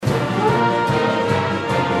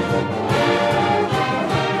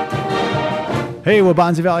Hey,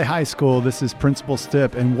 Waubonsie Valley High School, this is Principal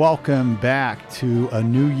Stipp, and welcome back to a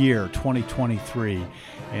new year, 2023,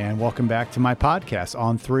 and welcome back to my podcast,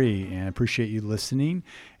 On 3, and I appreciate you listening.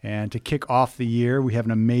 And to kick off the year, we have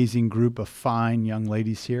an amazing group of fine young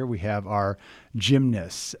ladies here. We have our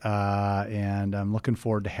gymnasts, and I'm looking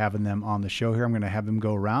forward to having them on the show here. I'm going to have them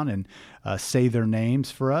go around and say their names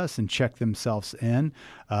for us and check themselves in.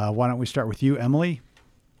 Why don't we start with you, Emily?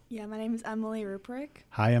 Yeah, my name is Emily Ruprecht.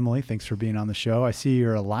 Hi, Emily. Thanks for being on the show. I see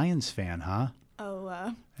you're a Lions fan, huh?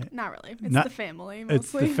 Oh, not really. It's the family, mostly.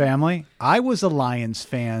 It's the family? I was a Lions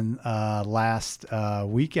fan last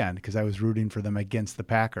weekend because I was rooting for them against the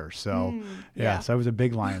Packers. So, so I was a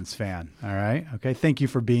big Lions fan. All right. Okay. Thank you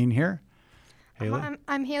for being here. Haley?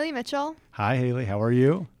 I'm Haley Mitchell. Hi, Haley. How are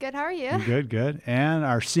you? Good. How are you? Good, good. And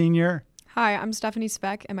our senior. Hi, I'm Stephanie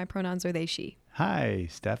Speck, and my pronouns are they, she. Hi,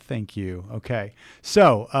 Steph. Thank you. Okay.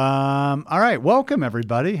 So, all right. Welcome,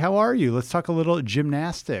 everybody. How are you? Let's talk a little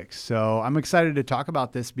gymnastics. So I'm excited to talk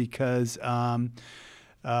about this because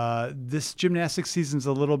this gymnastics season's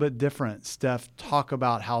a little bit different. Steph, talk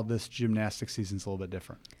about how this gymnastics season's a little bit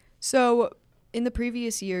different. So in the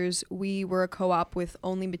previous years, we were a co-op with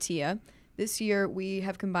only Metea. This year, we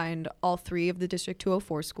have combined all three of the District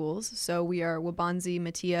 204 schools. So we are Waubonsie,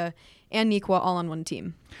 Metea, and Neuqua all on one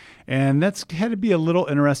team. And that's had to be a little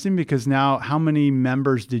interesting because now how many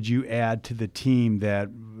members did you add to the team that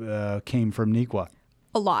came from Neuqua?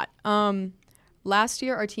 A lot. Last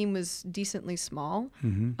year, our team was decently small.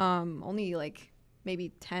 Only like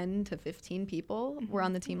maybe 10 to 15 people were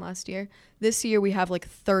on the team last year. This year, we have like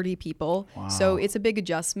 30 people. Wow. So it's a big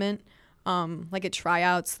adjustment. Like at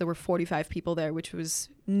tryouts, there were 45 people there, which was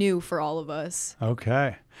new for all of us.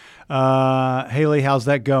 Okay. Haley, how's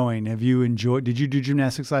that going? Have you enjoyed, did you do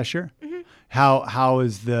gymnastics last year? Mm-hmm. How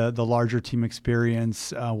is the larger team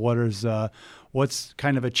experience? What's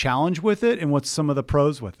kind of a challenge with it and what's some of the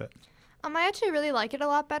pros with it? I actually really like it a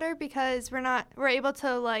lot better because we're able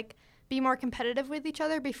to like be more competitive with each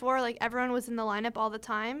other. Before, like everyone was in the lineup all the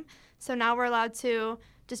time. So now we're allowed to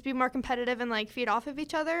just be more competitive and like feed off of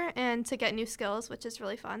each other and to get new skills, which is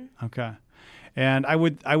really fun. Okay. And I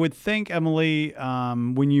would think, Emily,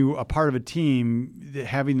 when you are part of a team,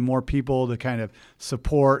 having more people to kind of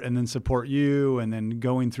support and then support you and then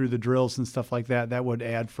going through the drills and stuff like that, that would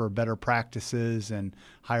add for better practices and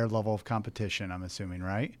higher level of competition, I'm assuming,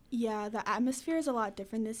 right? Yeah, the atmosphere is a lot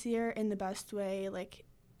different this year in the best way. Like,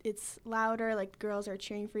 it's louder, like girls are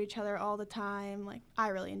cheering for each other all the time. Like, I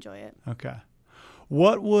really enjoy it. Okay.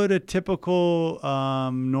 What would a typical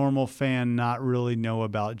normal fan not really know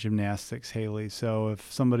about gymnastics, Haley? So if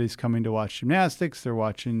somebody's coming to watch gymnastics, they're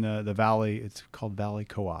watching the Valley. It's called Valley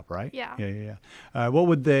Co-op, right? Yeah. Yeah. What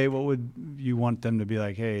would you want them to be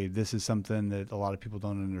like? Hey, this is something that a lot of people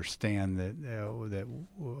don't understand that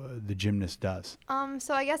the gymnast does.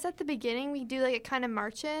 So I guess at the beginning we do like a kind of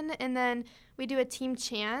march in, and then we do a team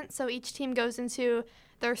chant. So each team goes into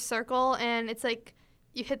their circle, and it's like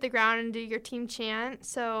you hit the ground and do your team chant.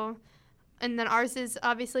 So, and then ours is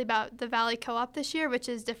obviously about the Valley Co-op this year, which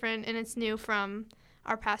is different and it's new from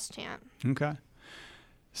our past chant. Okay.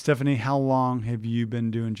 Stephanie, how long have you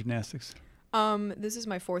been doing gymnastics? This is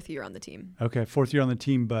my 4th year on the team. Okay, 4th year on the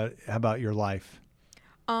team, but how about your life?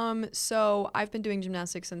 So I've been doing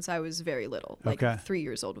gymnastics since I was very little. Like 3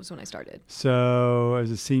 years old was when I started. So as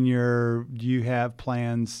a senior, do you have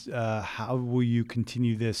plans? How will you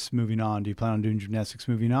continue this moving on? Do you plan on doing gymnastics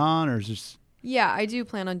moving on, or is this? Yeah, I do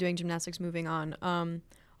plan on doing gymnastics moving on.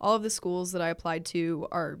 All of the schools that I applied to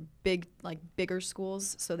are bigger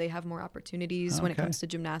schools, so they have more opportunities when it comes to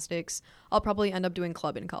gymnastics. I'll probably end up doing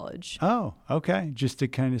club in college. Oh, okay. Just to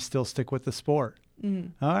kind of still stick with the sport.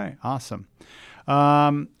 Mm-hmm. All right, awesome.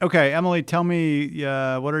 Okay, Emily, tell me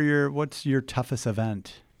what's your toughest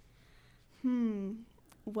event?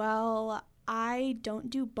 Well, I don't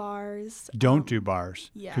do bars. Don't do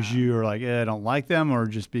bars? Yeah. Because you are like, I don't like them, or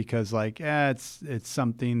just because like, it's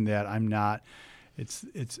something that I'm not.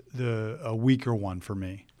 It's a weaker one for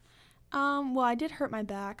me. Well, I did hurt my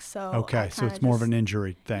back, so okay, so it's more of an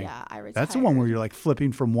injury thing. Yeah, I retired. That's the one where you're like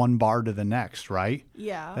flipping from one bar to the next, right?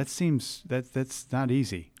 Yeah. That seems that's not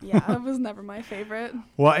easy. Yeah, it was never my favorite.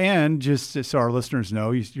 Well, and just so our listeners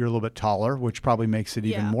know, you're a little bit taller, which probably makes it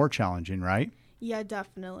even more challenging, right? Yeah,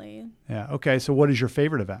 definitely. Yeah. Okay. So, what is your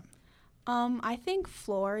favorite event? I think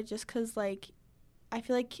floor, just because like I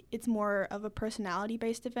feel like it's more of a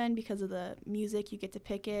personality-based event because of the music. You get to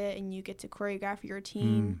pick it and you get to choreograph your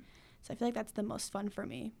team. So I feel like that's the most fun for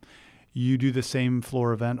me. You do the same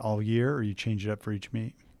floor event all year, or you change it up for each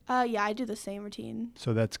meet? Yeah, I do the same routine.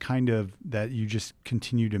 So that's kind of that you just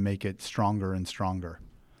continue to make it stronger and stronger.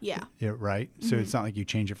 Yeah. Right? So it's not like you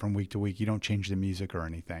change it from week to week. You don't change the music or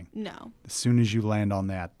anything. No. As soon as you land on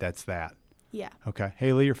that, that's that. Yeah. Okay.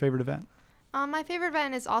 Haley, your favorite event? My favorite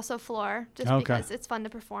event is also floor, just Okay. because it's fun to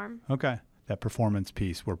perform. Okay. That performance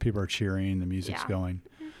piece where people are cheering, the music's Yeah. going.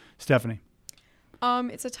 Stephanie,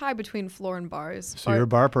 It's a tie between floor and bars. so you're a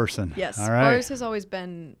bar person. Yes. All right. Bars has always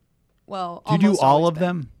been, well, Do you do almost all always of been.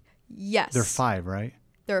 them? Yes. There are 5, right?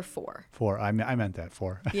 There are 4. 4. I meant that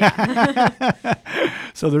 4. Yeah.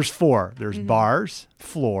 So there's 4. There's bars,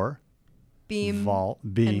 floor, Beam,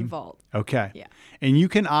 beam. and vault. Okay. Yeah. And you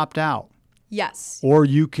can opt out, Yes. or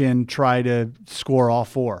you can try to score all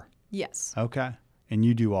 4. Yes. Okay. And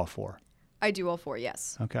you do all 4. I do all 4,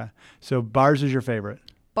 yes. Okay. So bars is your favorite.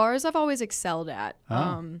 Bars I've always excelled at.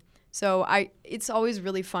 Oh. So it's always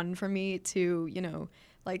really fun for me to, you know,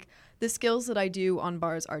 like the skills that I do on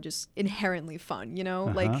bars are just inherently fun, you know?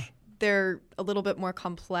 Like they're a little bit more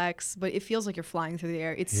complex, but it feels like you're flying through the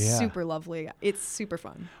air. It's super lovely. It's super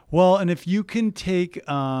fun. Well, and if you can take,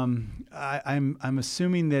 I'm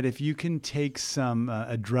assuming that if you can take some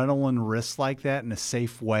adrenaline risks like that in a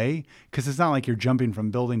safe way, because it's not like you're jumping from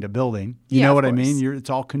building to building. You Yeah, know of what I mean? course. It's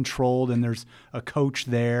all controlled, and there's a coach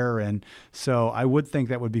there, and so I would think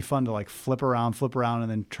that would be fun to like flip around, and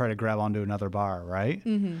then try to grab onto another bar, right?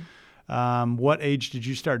 Mm-hmm. What age did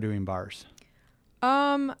you start doing bars?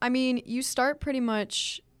 I mean, you start pretty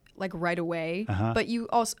much like right away, but you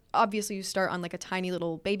also obviously you start on like a tiny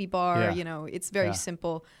little baby bar, Yeah. you know, it's very Yeah.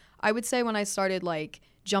 simple. I would say when I started like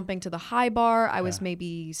jumping to the high bar, I was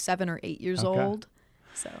maybe 7 or 8 years Okay. old.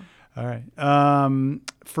 So All right.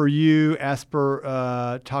 For you,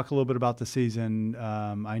 Asper, talk a little bit about the season.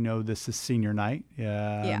 I know this is senior night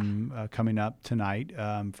coming up tonight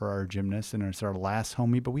for our gymnasts, and it's our last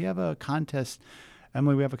home meet. But we have a contest.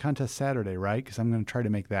 Emily, we have a contest Saturday, right? Because I'm going to try to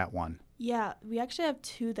make that one. Yeah, we actually have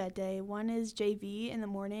 2 that day. One is JV in the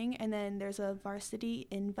morning, and then there's a varsity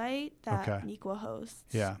invite that Okay. Nequa hosts.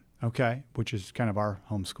 Yeah. Okay. Which is kind of our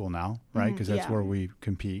home school now, right? Because that's yeah. where we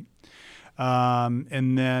compete.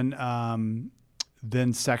 And then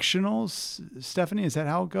sectionals, Stephanie, is that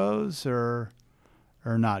how it goes or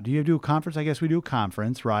not? Do you do a conference? I guess we do a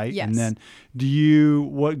conference, right? Yes. And then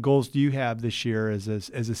what goals do you have this year as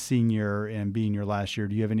a senior and being your last year?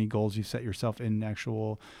 Do you have any goals you set yourself in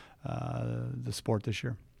actual the sport this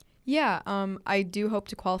year? yeah, I do hope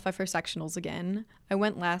to qualify for sectionals again. I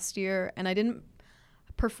went last year and I didn't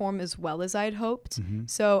perform as well as I'd hoped.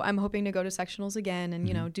 So I'm hoping to go to sectionals again and,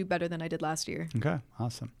 you know, do better than I did last year. Okay,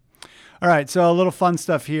 awesome. All right, so a little fun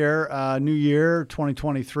stuff here. New year,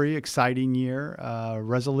 2023, exciting year.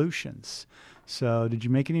 Resolutions. So did you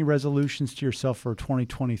make any resolutions to yourself for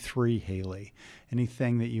 2023, Haley?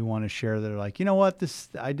 Anything that you want to share that are like, you know what,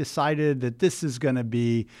 I decided that this is going to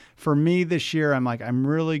be, for me this year, I'm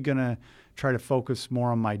really going to try to focus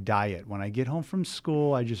more on my diet. When I get home from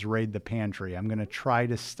school, I just raid the pantry. I'm going to try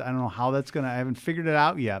to, I don't know how that's going to, I haven't figured it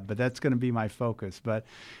out yet, but that's going to be my focus. But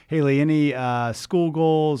Haley, any school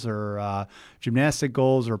goals or gymnastic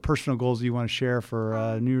goals or personal goals you want to share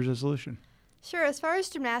for New Year's resolution? Sure. As far as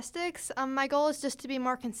gymnastics, my goal is just to be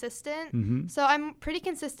more consistent. Mm-hmm. So I'm pretty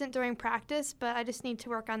consistent during practice, but I just need to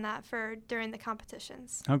work on that for during the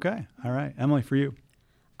competitions. Okay. All right. Emily, for you.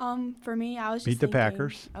 For me, I was just Beat the thinking,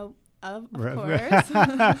 Packers. Oh, of Right. course.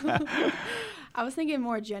 I was thinking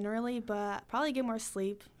more generally, but probably get more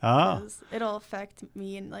sleep. Oh. 'Cause it'll affect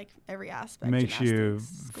me in like every aspect. Makes you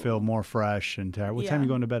gymnastics, school. feel more fresh and tired. What time Yeah. you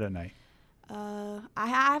going to bed at night? I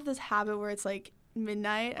have this habit where it's like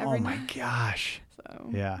midnight every Oh my night. gosh. So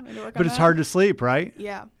Yeah. I need to work But on it's that. hard to sleep, right?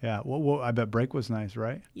 Yeah. Yeah. Well, I bet break was nice,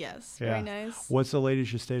 right? Yes. Yeah. Very nice. What's the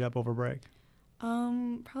latest you stayed up over break?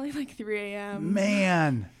 Probably like 3 a.m.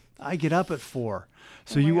 Man, I get up at 4.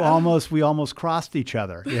 So Oh my we God. almost crossed each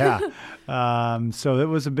other. Yeah. So it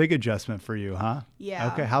was a big adjustment for you, huh?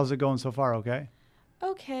 Yeah. Okay. How's it going so far? Okay.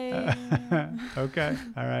 Okay. Okay.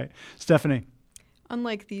 All right. Stephanie.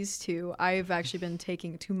 Unlike these two, I've actually been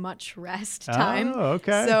taking too much rest time. Oh,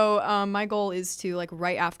 okay. So my goal is to like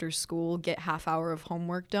right after school get half hour of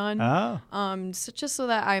homework done. Oh, So just so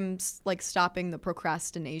that I'm like stopping the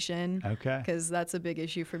procrastination okay. because that's a big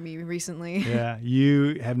issue for me recently. Yeah.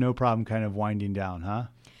 You have no problem kind of winding down, huh?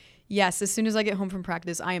 Yes, as soon as I get home from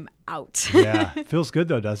practice, I am out. Yeah. Feels good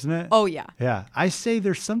though, doesn't it? Oh yeah. Yeah. I say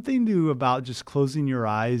there's something new about just closing your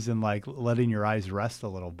eyes and like letting your eyes rest a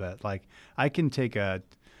little bit. Like I can take a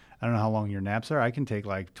I don't know how long your naps are. I can take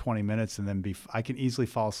like 20 minutes and then I can easily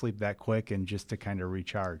fall asleep that quick and just to kind of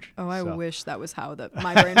recharge. Oh, I wish that was how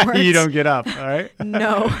my brain works. You don't get up, all right?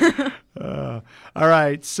 No. All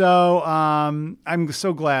right. So I'm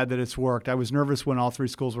so glad that it's worked. I was nervous when all 3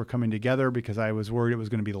 schools were coming together because I was worried it was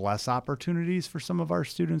going to be less opportunities for some of our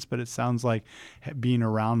students, but it sounds like being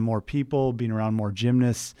around more people, being around more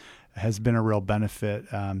gymnasts has been a real benefit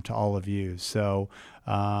to all of you. So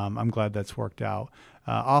I'm glad that's worked out.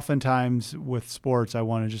 Oftentimes with sports, I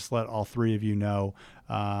want to just let all 3 of you know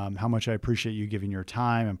how much I appreciate you giving your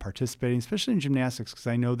time and participating, especially in gymnastics, because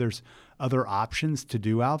I know there's other options to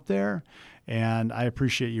do out there. And I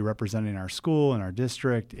appreciate you representing our school and our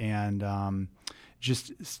district and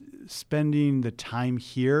just spending the time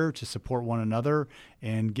here to support one another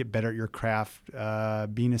and get better at your craft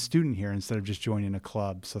being a student here instead of just joining a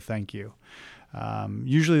club. So thank you.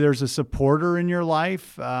 Usually there's a supporter in your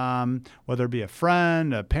life, whether it be a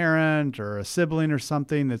friend, a parent, or a sibling or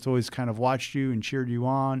something that's always kind of watched you and cheered you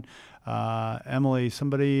on. Emily,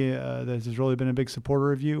 somebody that has really been a big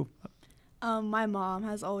supporter of you? My mom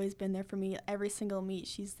has always been there for me. Every single meet,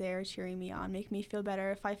 she's there cheering me on, making me feel better.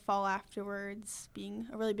 If I fall afterwards, being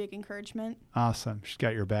a really big encouragement. Awesome. She's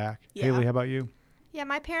got your back. Yeah. Haley, how about you? Yeah,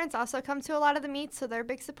 my parents also come to a lot of the meets, so they're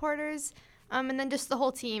big supporters. And then just the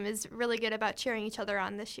whole team is really good about cheering each other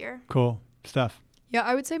on this year. Cool. Steph? Yeah,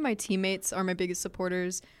 I would say my teammates are my biggest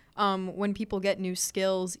supporters. When people get new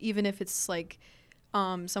skills, even if it's like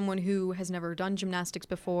someone who has never done gymnastics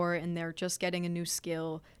before and they're just getting a new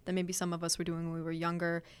skill that maybe some of us were doing when we were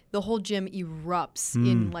younger, the whole gym erupts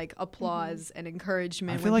in like applause and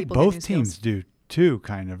encouragement. I feel like both teams do too,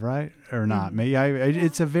 kind of, right? Or not? Maybe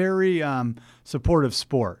it's a very supportive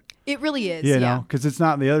sport. It really is, you know, because it's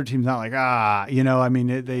not, the other team's not like, I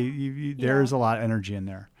mean, there's a lot of energy in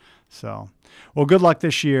there. So, well, good luck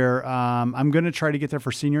this year. I'm going to try to get there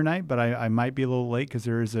for senior night, but I might be a little late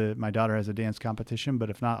because my daughter has a dance competition. But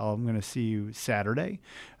if not, I'm going to see you Saturday.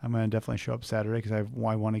 I'm going to definitely show up Saturday because I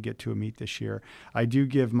want to get to a meet this year. I do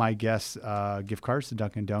give my guests gift cards to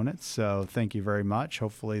Dunkin' Donuts, so thank you very much.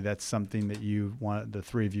 Hopefully that's something that the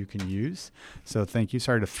 3 of you can use. So thank you.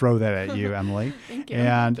 Sorry to throw that at you, Emily. Thank you.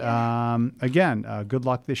 And again, good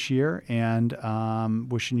luck this year, and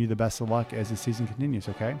wishing you the best of luck as the season continues,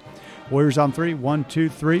 okay? Warriors on 3. 1, 2,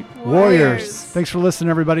 3. Warriors. Thanks for listening,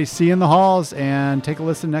 everybody. See you in the halls, and take a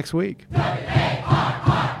listen next week.